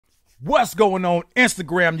What's going on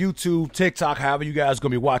Instagram, YouTube, TikTok, however you guys going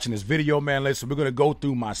to be watching this video, man. Listen, we're going to go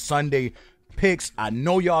through my Sunday picks. I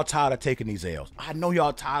know y'all tired of taking these L's. I know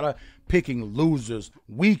y'all tired of picking losers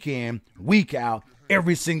week in, week out,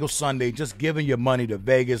 every single Sunday, just giving your money to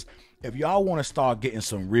Vegas. If y'all want to start getting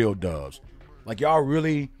some real dubs, like y'all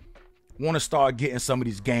really want to start getting some of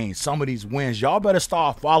these gains, some of these wins, y'all better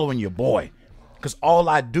start following your boy, because all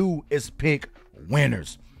I do is pick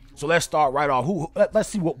winners. So let's start right off. Let's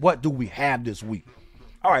see what do we have this week.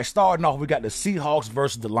 All right, starting off, we got the Seahawks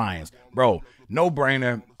versus the Lions. Bro, no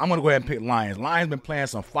brainer. I'm going to go ahead and pick Lions. Lions been playing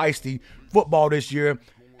some feisty football this year,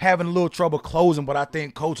 having a little trouble closing, but I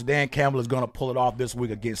think Coach Dan Campbell is going to pull it off this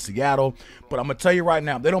week against Seattle. But I'm going to tell you right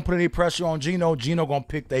now, if they don't put any pressure on Geno going to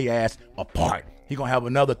pick their ass apart. He's going to have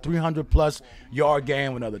another 300-plus yard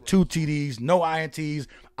game, another 2 TDs, no INTs.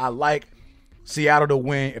 I like Seattle to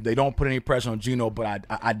win if they don't put any pressure on Geno, but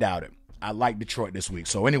I doubt it. I like Detroit this week.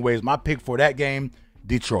 So anyways, my pick for that game,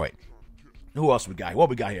 Detroit. Who else we got? What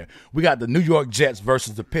we got here? We got the New York Jets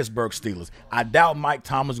versus the Pittsburgh Steelers. I doubt Mike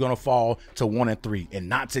Tomlin's going to fall to 1-3, and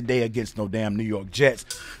not today against no damn New York Jets.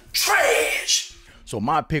 Trash! So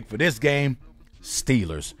my pick for this game,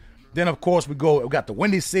 Steelers. Then, of course, we got the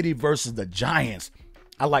Windy City versus the Giants.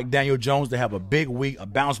 I like Daniel Jones to have a big week, a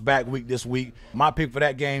bounce-back week this week. My pick for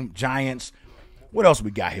that game, Giants. What else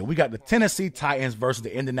we got here? We got the Tennessee Titans versus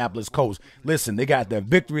the Indianapolis Colts. Listen, they got their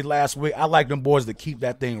victory last week. I like them boys to keep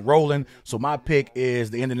that thing rolling. So my pick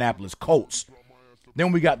is the Indianapolis Colts.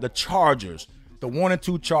 Then we got the Chargers, the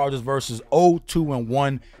 1-2 Chargers versus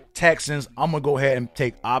 0-2-1 Texans. I'm going to go ahead and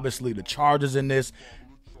take, obviously, the Chargers in this.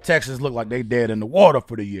 Texans look like they dead in the water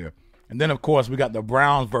for the year. And then, of course, we got the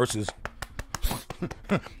Browns versus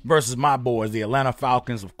my boys, the Atlanta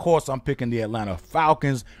Falcons. Of course, I'm picking the Atlanta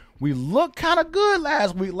Falcons. We looked kind of good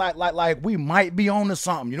last week, like we might be on to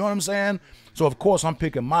something. You know what I'm saying? So, of course, I'm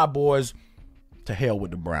picking my boys. To hell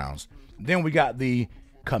with the Browns. Then we got the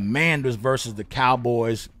Commanders versus the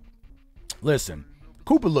Cowboys. Listen,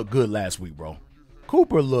 Cooper looked good last week, bro.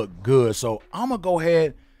 Cooper looked good. So, I'm going to go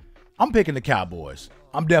ahead. I'm picking the Cowboys.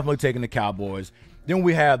 I'm definitely taking the Cowboys. Then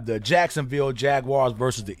we have the Jacksonville Jaguars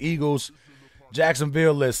versus the Eagles.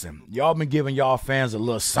 Jacksonville, listen, y'all been giving y'all fans a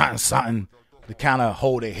little something to kind of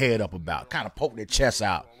hold their head up about, kind of poke their chest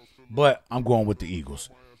out. But I'm going with the Eagles.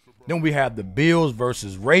 Then we have the Bills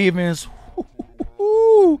versus Ravens.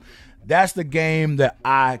 That's the game that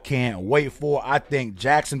I can't wait for. I think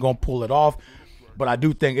Jackson going to pull it off, but I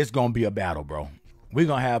do think it's going to be a battle, bro. We're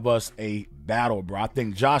going to have us a battle, bro. I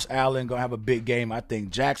think Josh Allen going to have a big game. I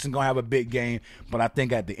think Jackson going to have a big game, but I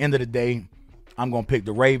think at the end of the day, I'm going to pick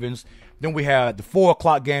the Ravens. Then we have the 4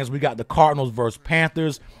 o'clock games. We got the Cardinals versus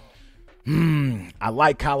Panthers. I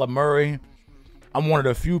like Kyler Murray. I'm one of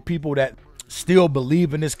the few people that still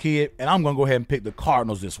believe in this kid, and I'm going to go ahead and pick the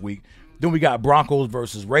Cardinals this week. Then we got Broncos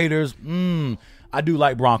versus Raiders. I do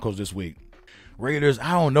like Broncos this week. Raiders,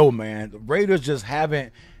 I don't know, man. The Raiders just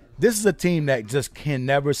haven't. This is a team that just can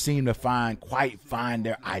never seem to quite find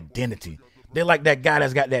their identity. They're like that guy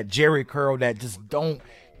that's got that Jerry curl that just don't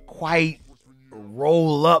quite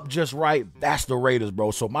roll up just right. That's the Raiders,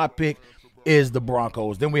 bro. So my pick is the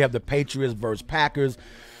Broncos. Then we have the Patriots versus Packers.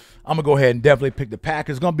 I'm going to go ahead and definitely pick the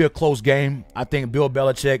Packers. It's going to be a close game. I think Bill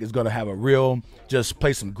Belichick is going to have just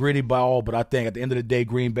play some gritty ball, but I think at the end of the day,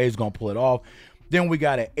 Green Bay is going to pull it off. Then we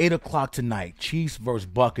got at 8 o'clock tonight, Chiefs versus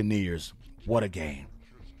Buccaneers. What a game.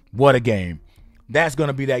 What a game. That's going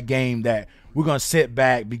to be that game that we're going to sit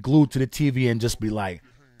back, be glued to the TV, and just be like,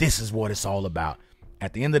 this is what it's all about.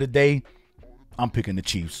 At the end of the day, I'm picking the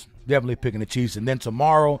Chiefs. Definitely picking the Chiefs. And then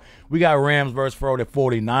tomorrow, we got Rams versus the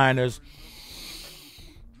 49ers.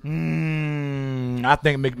 I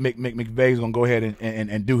think McVay's going to go ahead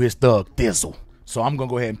and do his thug thizzle. So I'm going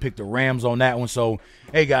to go ahead and pick the Rams on that one. So,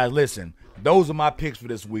 hey, guys, listen. Those are my picks for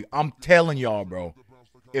this week. I'm telling y'all, bro.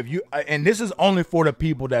 And this is only for the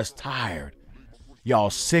people that's tired.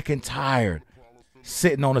 Y'all sick and tired.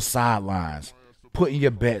 Sitting on the sidelines. Putting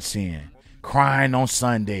your bets in. Crying on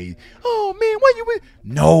Sundays. Oh, man, what you with?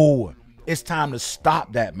 No. It's time to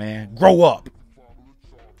stop that, man. Grow up.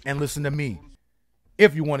 And listen to me.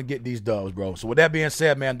 If you want to get these dubs, bro. So with that being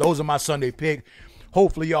said, man, those are my Sunday picks.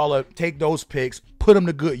 Hopefully y'all take those picks, put them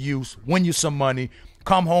to good use, win you some money,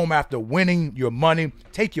 come home after winning your money,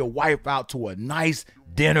 take your wife out to a nice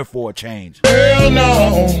dinner for a change. Hell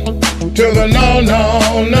no, to the no,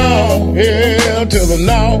 no, no, hell to the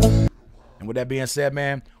no. And with that being said,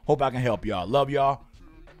 man, hope I can help y'all. Love y'all.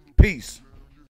 Peace.